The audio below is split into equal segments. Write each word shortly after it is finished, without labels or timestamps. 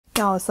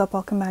Y'all, what's up?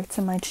 Welcome back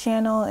to my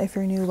channel. If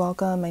you're new,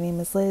 welcome. My name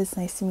is Liz.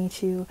 Nice to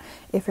meet you.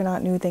 If you're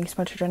not new, thanks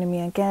so much for joining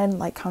me again.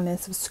 Like, comment, and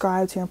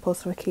subscribe, turn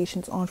post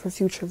notifications on for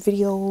future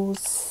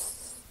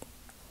videos.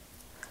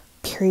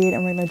 Period.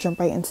 And we're going to jump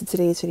right into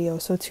today's video.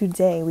 So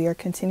today we are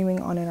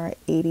continuing on in our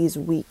 80s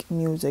week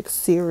music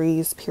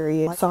series,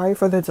 period. Sorry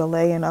for the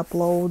delay in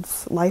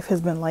uploads. Life has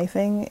been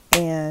lifing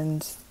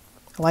and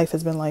life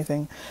has been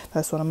lifing.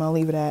 That's what I'm gonna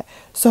leave it at.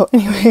 So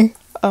anyway,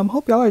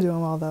 hope y'all are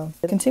doing well though.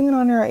 Continuing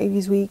on in our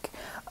 80s week,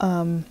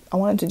 I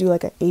wanted to do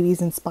like an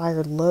 80s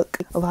inspired look.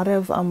 A lot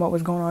of what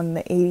was going on in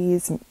the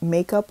 80s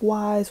makeup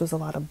wise was a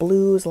lot of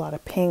blues, a lot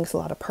of pinks, a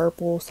lot of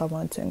purple. So I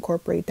wanted to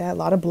incorporate that. A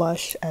lot of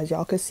blush, as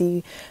y'all could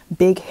see,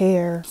 big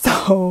hair.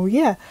 So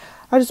yeah,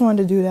 I just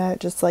wanted to do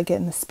that, just to, like, get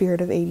in the spirit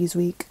of 80s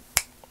week,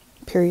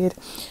 period.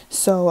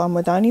 So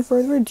without any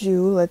further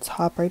ado, let's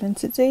hop right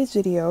into today's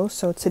video.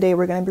 So today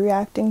we're going to be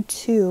reacting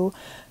to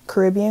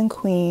Caribbean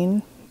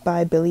Queen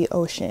by Billy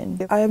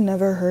Ocean. I have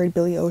never heard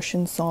Billy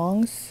Ocean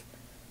songs,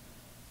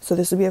 so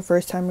this will be a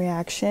first time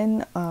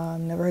reaction.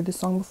 Never heard this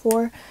song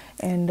before,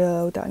 and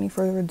without any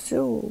further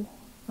ado,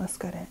 let's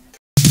get it.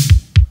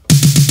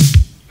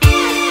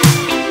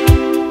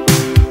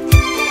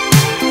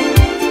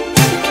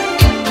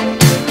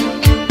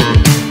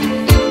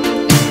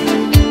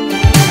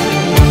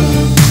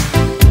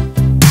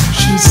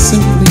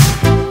 Simply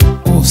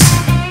awesome.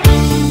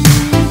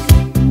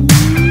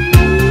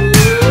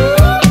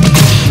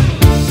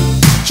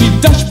 She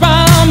touched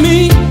by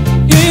me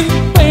in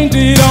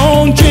painted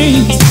on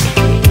jeans,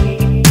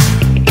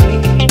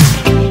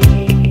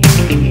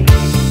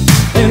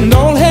 and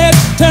all had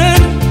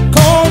turned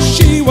 'cause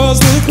she was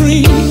the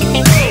queen.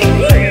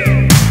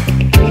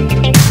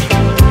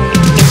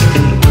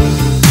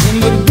 In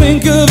the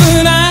blink of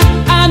an eye,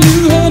 I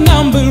knew her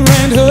number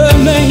and her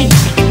name.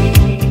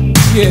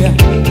 Yeah.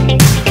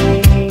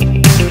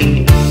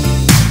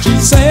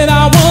 Said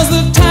I was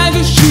the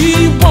tiger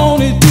she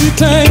wanted to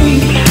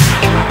tame.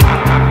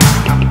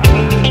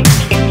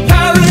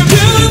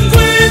 Caribbean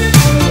queen,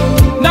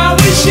 now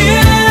we're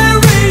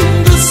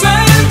sharing the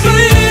same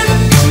dream,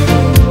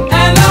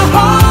 and our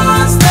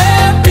hearts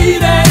they're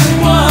beating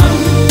one.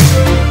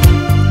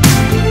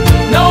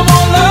 No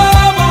more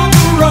love on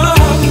the run.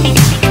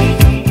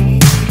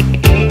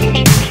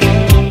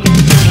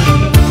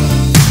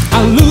 I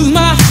lose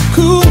my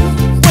cool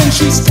when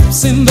she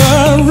steps in the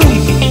room.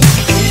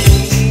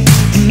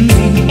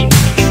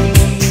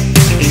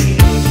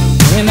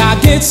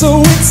 Get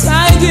so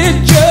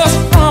excited just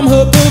from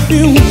her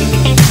perfume.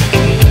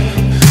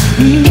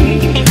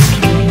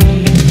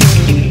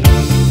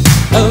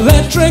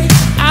 Electric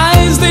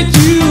eyes that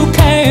you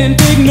can't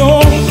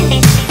ignore,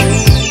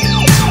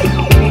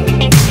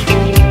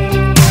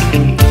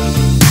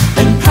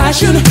 and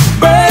passion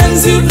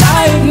burns you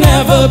like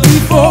never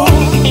before.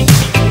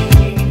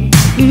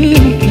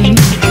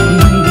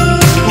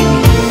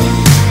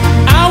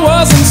 I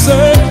was in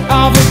search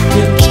of a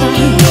good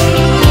time,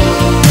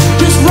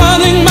 just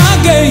running my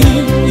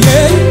game,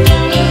 yeah.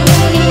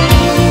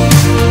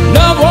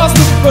 Love was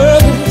the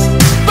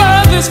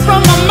furthest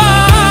from my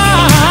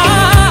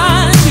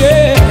mind,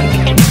 yeah.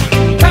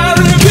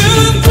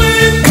 Caribbean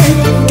queen,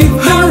 can't give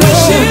her a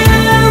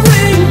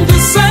sharing the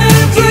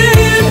same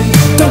dream.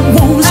 Don't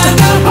want to stop. And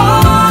our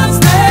hearts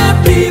they're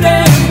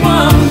beating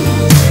one.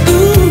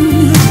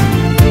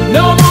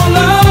 No more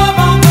love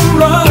on the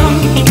run.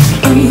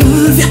 I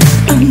love you,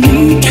 I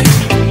need you.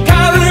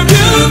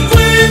 Caribbean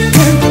queen,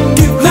 can't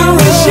give her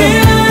a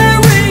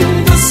sharing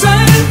the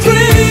same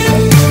dream.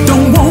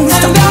 Don't want to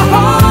stop. And our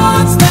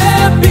hearts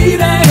they're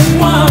beating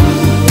one.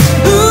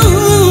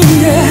 Ooh,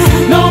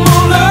 yeah. No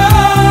more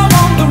love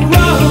on the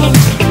run.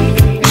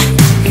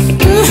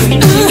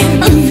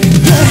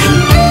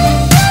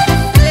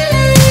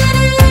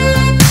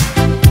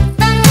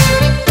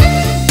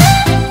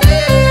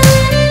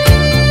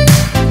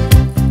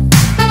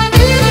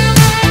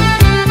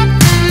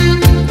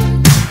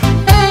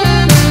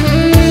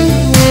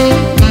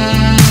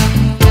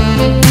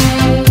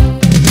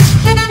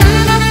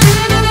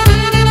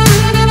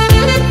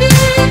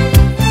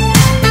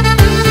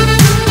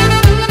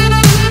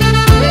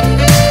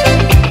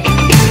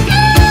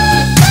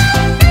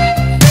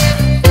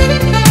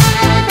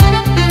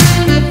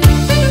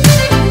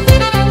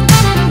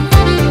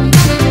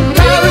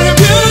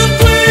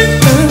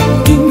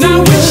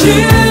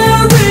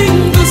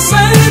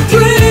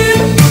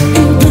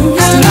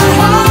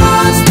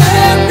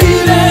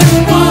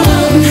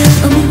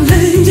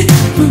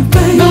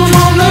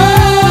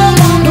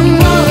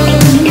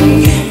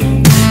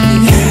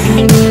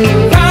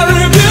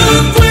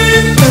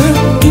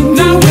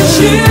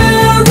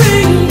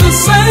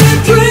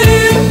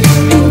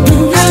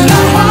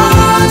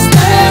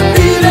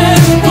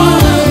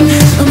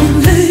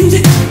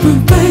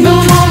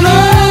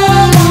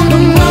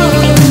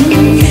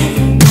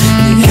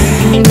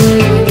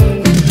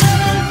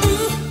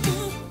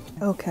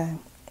 Okay.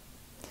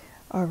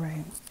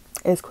 Alright.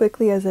 As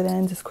quickly as it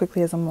ends, as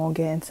quickly as I'm gonna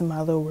get into my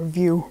little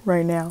review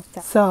right now.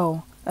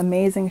 So,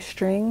 amazing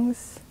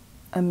strings,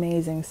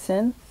 amazing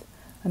synth,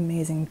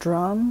 amazing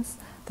drums,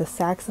 The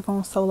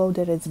saxophone solo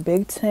did its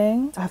big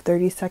thing. I have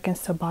 30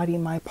 seconds to body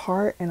my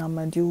part, and I'm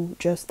gonna do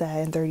just that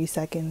in 30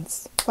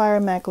 seconds. Fire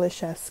Mackless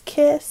Chef's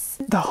Kiss.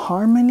 The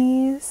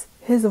harmonies.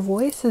 His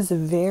voice is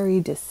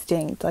very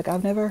distinct. Like,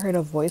 I've never heard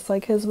a voice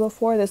like his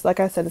before. This, like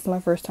I said, it's my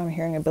first time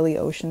hearing a Billy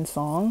Ocean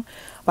song,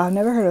 but I've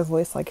never heard a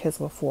voice like his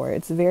before.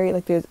 It's very,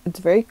 like, it's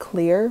very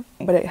clear,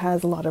 but it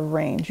has a lot of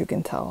range, you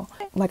can tell.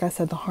 Like I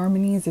said, the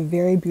harmonies are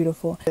very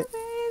beautiful.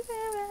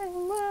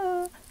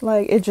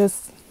 Like, it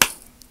just,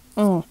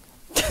 love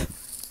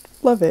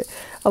it.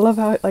 I love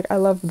how, like, I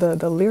love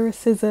the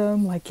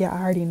lyricism. Like, yeah,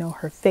 I already know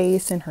her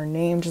face and her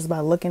name just by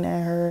looking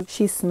at her.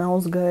 She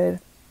smells good.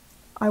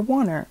 I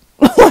want her.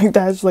 Like,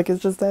 that's, like,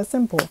 it's just that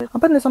simple.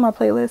 I'm putting this on my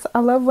playlist. I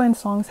love when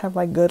songs have,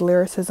 like, good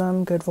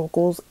lyricism, good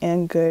vocals,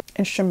 and good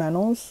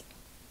instrumentals.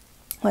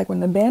 Like, when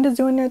the band is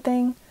doing their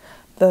thing,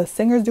 the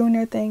singer's doing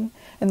their thing,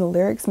 and the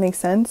lyrics make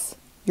sense,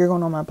 you're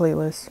going on my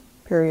playlist.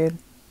 Period.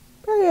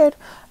 Period.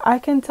 I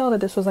can tell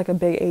that this was, like, a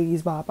big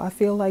 80s bop. I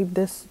feel like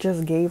this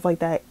just gave, like,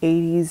 that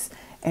 80s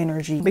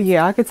energy. But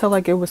yeah, I could tell,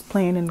 like, it was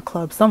playing in the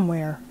club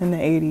somewhere in the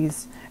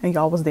 80s, and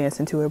y'all was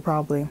dancing to it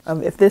probably.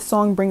 If this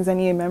song brings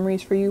any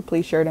memories for you,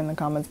 please share it in the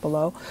comments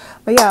below.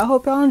 But yeah, I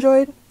hope y'all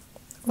enjoyed.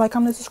 Like,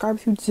 comment, subscribe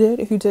if you did.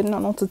 If you didn't, I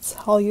don't know what to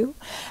tell you.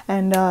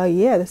 And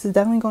yeah, this is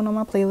definitely going on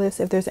my playlist.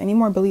 If there's any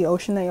more Billy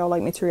Ocean that y'all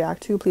like me to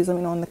react to, please let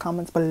me know in the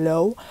comments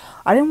below.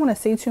 I didn't want to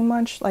say too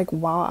much, like,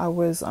 while I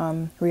was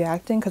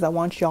reacting, because I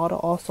want y'all to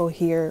also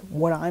hear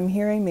what I'm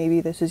hearing. Maybe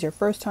this is your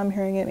first time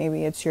hearing it,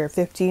 maybe it's your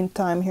 15th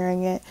time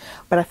hearing it,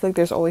 but I feel like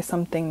there's always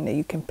something that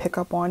you can pick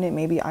up on it.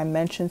 Maybe I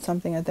mentioned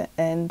something at the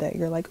end that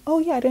you're like, oh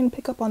yeah, I didn't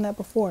pick up on that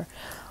before.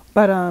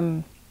 But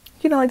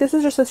you know, like, this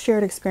is just a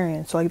shared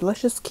experience, so, like,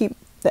 let's just keep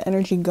the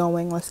energy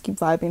going. Let's keep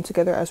vibing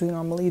together as we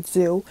normally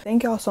do.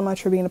 Thank y'all so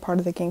much for being a part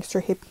of the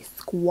Gangster Hippie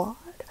squad.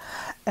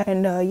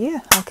 And yeah,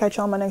 I'll catch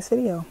y'all in my next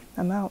video.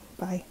 I'm out.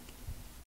 Bye.